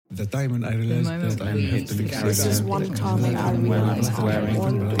The time when I realized that I will have to leave This is one time when I realized how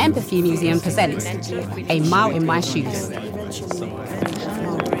important Empathy Museum presents A Mile in My Shoes.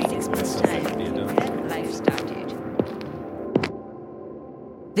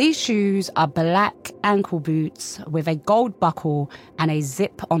 These shoes are black ankle boots with a gold buckle and a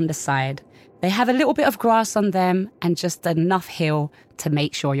zip on the side. They have a little bit of grass on them and just enough heel to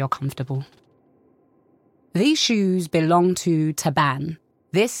make sure you're comfortable. These shoes belong to Taban.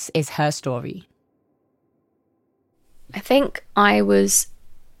 This is her story. I think I was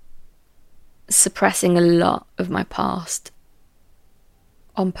suppressing a lot of my past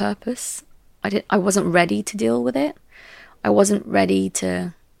on purpose. I wasn't ready to deal with it. I wasn't ready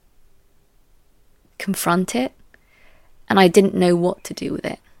to confront it, and I didn't know what to do with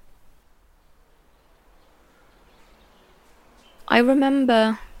it. I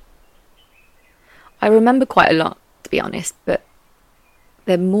remember quite a lot, to be honest, but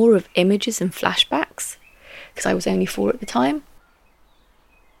they're more of images and flashbacks, because I was only 4 at the time.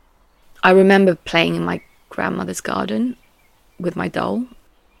 I remember playing in my grandmother's garden with my doll,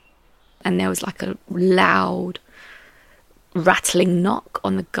 and there was like a loud rattling knock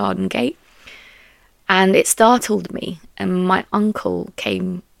on the garden gate, and it startled me, and my uncle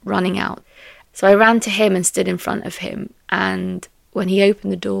came running out. So I ran to him and stood in front of him, and when he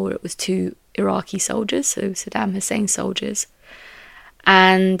opened the door, it was 2 Iraqi soldiers, so Saddam Hussein soldiers,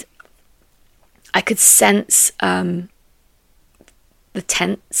 and I could sense the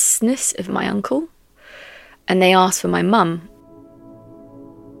tenseness of my uncle, and they asked for my mum.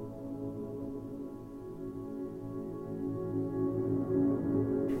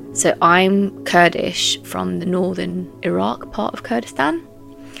 So I'm Kurdish from the northern Iraq part of Kurdistan,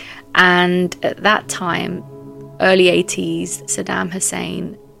 and at that time, early 80s, Saddam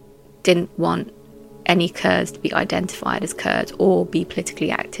Hussein didn't want any Kurds to be identified as Kurds or be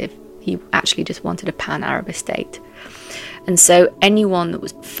politically active. He actually just wanted a pan-Arab state. And so anyone that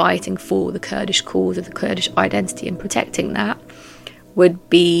was fighting for the Kurdish cause of the Kurdish identity and protecting that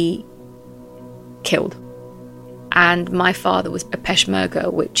would be killed. And my father was a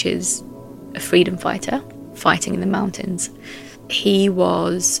Peshmerga, which is a freedom fighter fighting in the mountains. He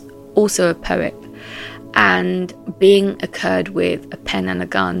was also a poet, and being a Kurd with a pen and a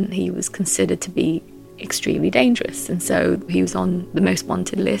gun, he was considered to be extremely dangerous, and so he was on the most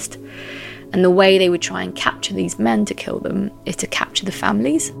wanted list. And the way they would try and capture these men to kill them is to capture the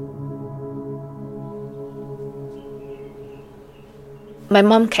families. My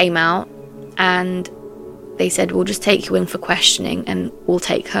mum came out and they said, we'll just take you in for questioning and we'll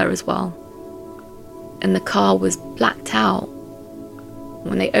take her as well. And the car was blacked out.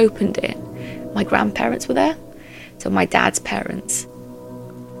 When they opened it, my grandparents were there, so my dad's parents.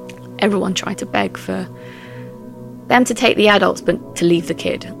 Everyone tried to beg for them to take the adults but to leave the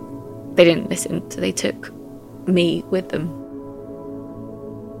kid. They didn't listen, so they took me with them.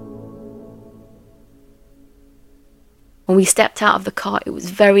 When we stepped out of the car, it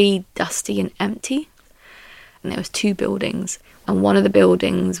was very dusty and empty. And there was 2 buildings. And one of the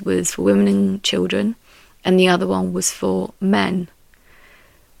buildings was for women and children, and the other one was for men.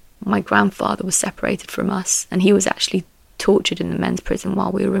 My grandfather was separated from us, and he was actually tortured in the men's prison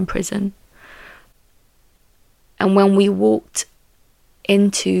while we were in prison. And when we walked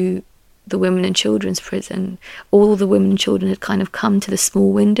into the women and children's prison, all the women and children had kind of come to the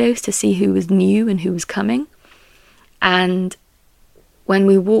small windows to see who was new and who was coming. And when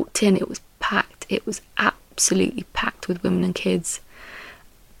we walked in, it was packed. It was absolutely packed with women and kids.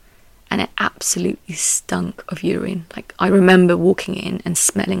 And it absolutely stunk of urine. Like, I remember walking in and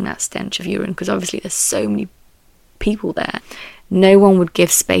smelling that stench of urine, because obviously there's so many people there. No one would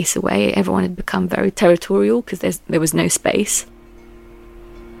give space away. Everyone had become very territorial because there was no space.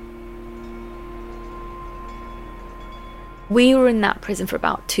 We were in that prison for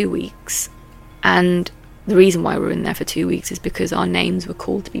about 2 weeks, and the reason why we were in there for 2 weeks is because our names were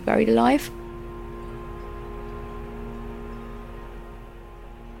called to be buried alive.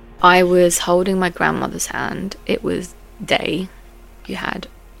 I was holding my grandmother's hand. It was day. You had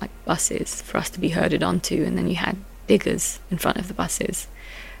like buses for us to be herded onto, and then you had diggers in front of the buses.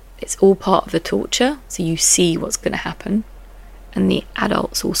 It's all part of the torture, so you see what's going to happen. And the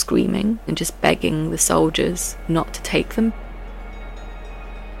adults all screaming and just begging the soldiers not to take them.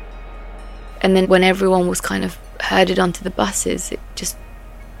 And then when everyone was kind of herded onto the buses,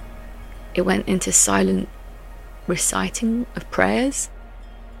 it went into silent reciting of prayers.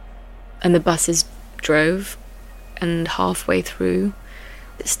 And the buses drove, and halfway through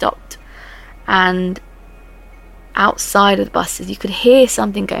it stopped, and outside of the buses you could hear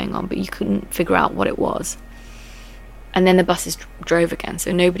something going on, but you couldn't figure out what it was. And then the buses drove again,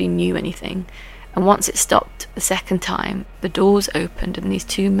 so nobody knew anything. And once it stopped the second time, the doors opened and these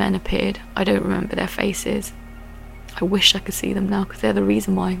two men appeared. I don't remember their faces. I wish I could see them now, because they're the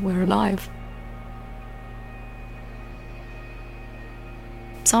reason why we're alive.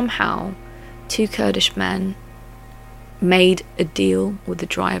 Somehow, two Kurdish men made a deal with the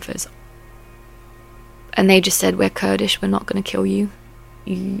drivers. And they just said, we're Kurdish, we're not going to kill you.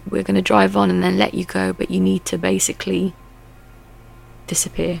 We're going to drive on and then let you go, but you need to basically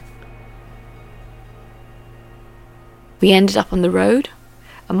disappear. We ended up on the road,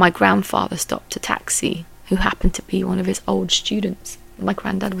 and my grandfather stopped a taxi, who happened to be one of his old students. My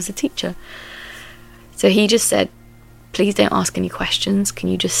granddad was a teacher. So he just said, please don't ask any questions. Can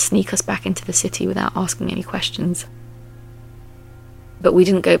you just sneak us back into the city without asking any questions? But we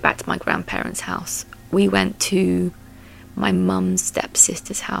didn't go back to my grandparents' house. We went to my mum's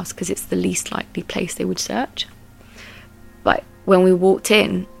stepsister's house, because it's the least likely place they would search. But when we walked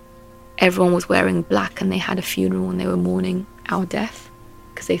in, everyone was wearing black, and they had a funeral and they were mourning our death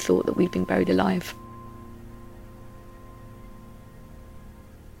because they thought that we'd been buried alive.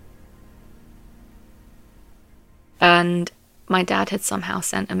 And my dad had somehow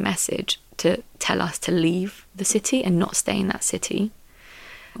sent a message to tell us to leave the city and not stay in that city.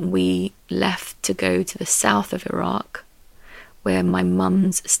 We left to go to the south of Iraq, where my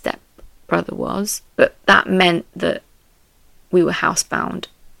mum's stepbrother was. But that meant that we were housebound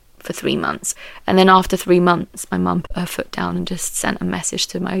for 3 months. And then after 3 months, my mum put her foot down and just sent a message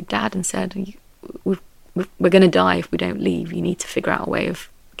to my dad and said, we're going to die if we don't leave. You need to figure out a way of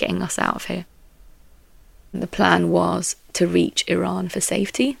getting us out of here. And the plan was to reach Iran for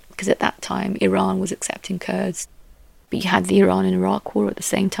safety, because at that time Iran was accepting Kurds. But you had the Iran and Iraq war at the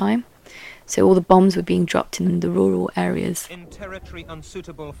same time. So all the bombs were being dropped in the rural areas. In territory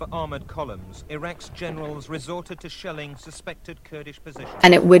unsuitable for armoured columns, Iraq's generals resorted to shelling suspected Kurdish positions.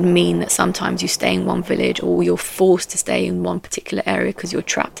 And it would mean that sometimes you stay in one village, or you're forced to stay in one particular area because you're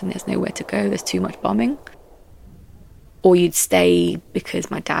trapped and there's nowhere to go, there's too much bombing. Or you'd stay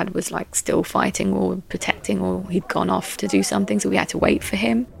because my dad was still fighting or protecting, or he'd gone off to do something, so we had to wait for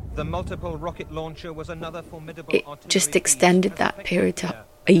him. The multiple rocket launcher was another formidable It just extended that period to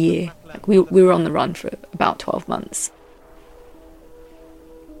a year. We were on the run for about 12 months.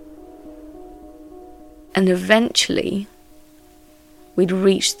 And eventually, we'd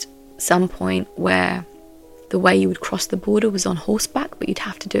reached some point where the way you would cross the border was on horseback, but you'd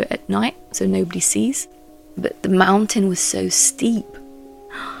have to do it at night so nobody sees. But the mountain was so steep,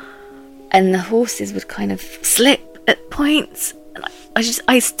 and the horses would kind of slip at points. And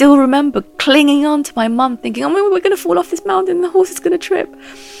I still remember clinging on to my mum, thinking, oh, we're going to fall off this mountain and the horse is going to trip.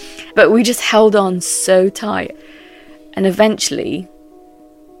 But we just held on so tight. And eventually,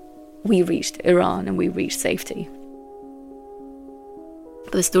 we reached Iran and we reached safety.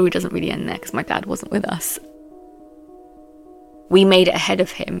 But the story doesn't really end there, because my dad wasn't with us. We made it ahead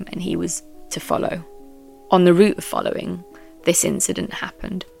of him, and he was to follow. On the route of following, this incident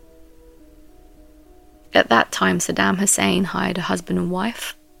happened. At that time, Saddam Hussein hired a husband and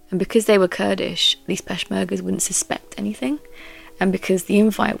wife, and because they were Kurdish, these Peshmergas wouldn't suspect anything, and because the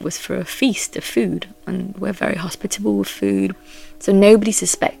invite was for a feast of food, and we're very hospitable with food, so nobody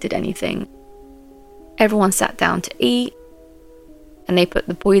suspected anything. Everyone sat down to eat, and they put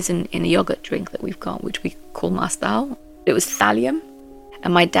the poison in a yogurt drink that we've got, which we call mastal. It was thallium,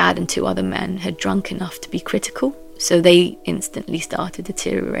 and my dad and 2 other men had drunk enough to be critical, so they instantly started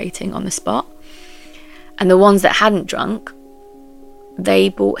deteriorating on the spot. And the ones that hadn't drunk, they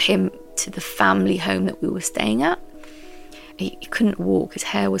brought him to the family home that we were staying at. He couldn't walk, his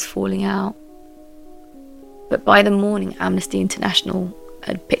hair was falling out. But by the morning, Amnesty International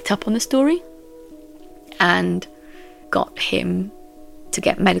had picked up on the story and got him to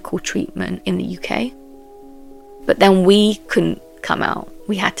get medical treatment in the UK. But then we couldn't come out.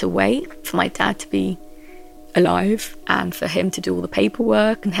 We had to wait for my dad to be alive and for him to do all the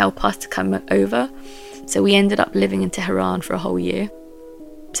paperwork and help us to come over. So we ended up living in Tehran for a whole year.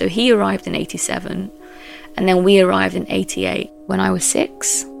 So he arrived in 87, and then we arrived in 88 when I was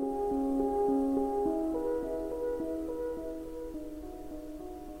 6.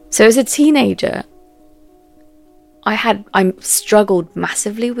 So as a teenager, I struggled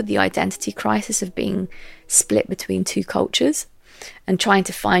massively with the identity crisis of being split between 2 cultures and trying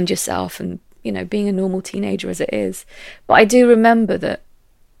to find yourself and, being a normal teenager as it is. But I do remember that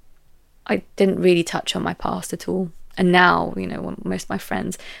I didn't really touch on my past at all. And now, most of my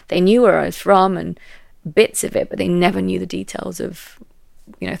friends, they knew where I was from and bits of it, but they never knew the details of,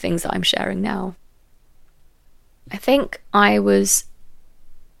 things that I'm sharing now. I think I was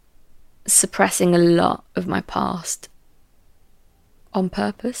suppressing a lot of my past on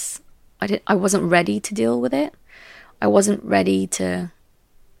purpose. I wasn't ready to deal with it. I wasn't ready to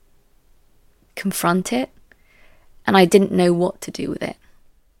confront it, and I didn't know what to do with it.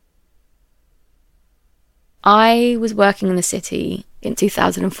 I was working in the city in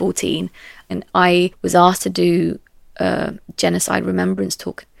 2014, and I was asked to do a genocide remembrance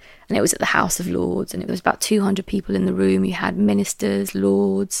talk, and it was at the House of Lords, and it was about 200 people in the room. You had ministers,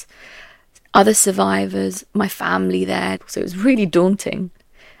 lords, other survivors, my family there, so it was really daunting,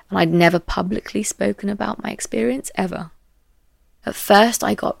 and I'd never publicly spoken about my experience, ever. At first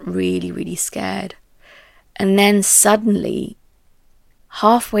I got really, really scared, and then suddenly,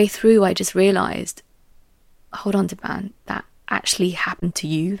 halfway through, I just realised, hold on, Taban, that actually happened to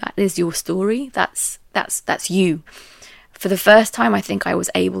you. That is your story. That's you. For the first time, I think I was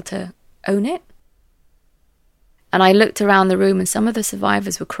able to own it. And I looked around the room and some of the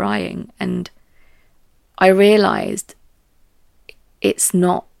survivors were crying, and I realised it's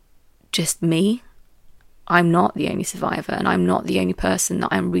not just me. I'm not the only survivor, and I'm not the only person that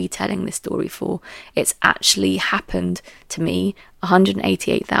I'm retelling this story for. It's actually happened to me.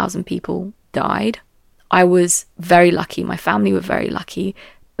 188,000 people died. I was very lucky, my family were very lucky,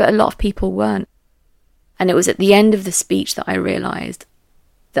 but a lot of people weren't. And it was at the end of the speech that I realised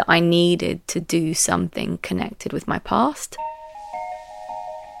that I needed to do something connected with my past.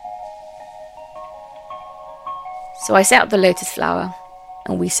 So I set up the Lotus Flower,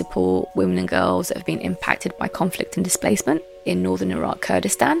 and we support women and girls that have been impacted by conflict and displacement in northern Iraq,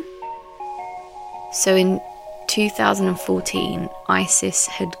 Kurdistan. So in 2014, ISIS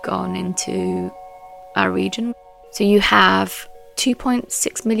had gone into our region. So you have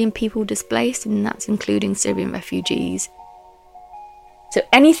 2.6 million people displaced, and that's including Syrian refugees. So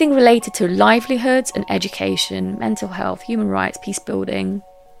anything related to livelihoods and education, mental health, human rights, peace building,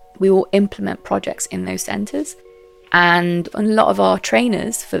 we will implement projects in those centres. And a lot of our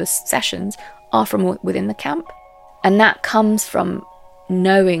trainers for the sessions are from within the camp. And that comes from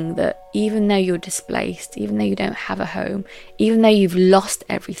knowing that even though you're displaced, even though you don't have a home, even though you've lost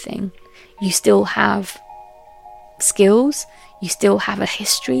everything, you still have skills, you still have a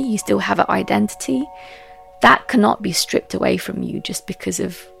history, you still have an identity. That cannot be stripped away from you just because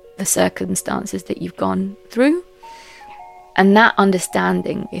of the circumstances that you've gone through. And that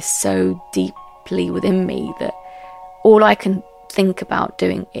understanding is so deeply within me that all I can think about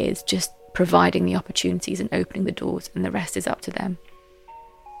doing is just providing the opportunities and opening the doors, and the rest is up to them.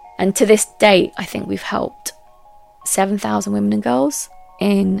 And to this date, I think we've helped 7,000 women and girls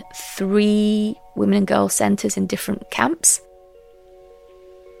in 3 women and girls centres in different camps.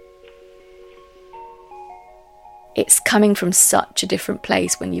 It's coming from such a different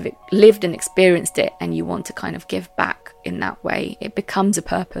place when you've lived and experienced it and you want to kind of give back in that way. It becomes a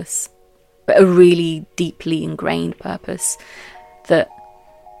purpose, but a really deeply ingrained purpose that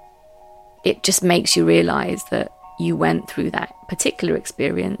it just makes you realise that you went through that particular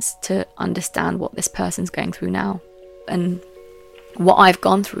experience to understand what this person's going through now. And what I've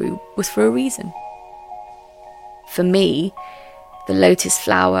gone through was for a reason. For me, the lotus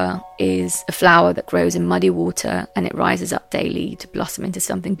flower is a flower that grows in muddy water, and it rises up daily to blossom into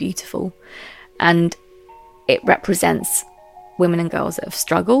something beautiful. And it represents women and girls that have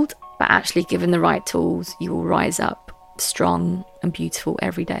struggled, but actually given the right tools, you will rise up strong and beautiful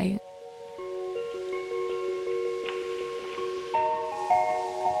every day.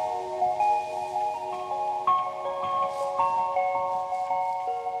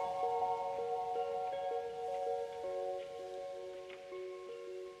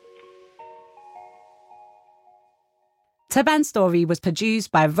 Taban's story was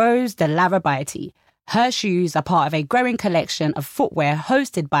produced by Rose de Larabaiti. Her shoes are part of a growing collection of footwear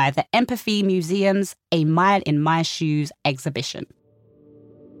hosted by the Empathy Museum's A Mile in My Shoes exhibition.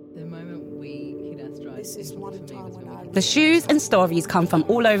 The moment we hit our stride, the shoes and stories come from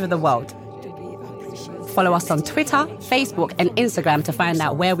all over the world. Follow us on Twitter, Facebook, and Instagram to find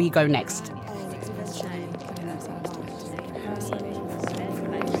out where we go next.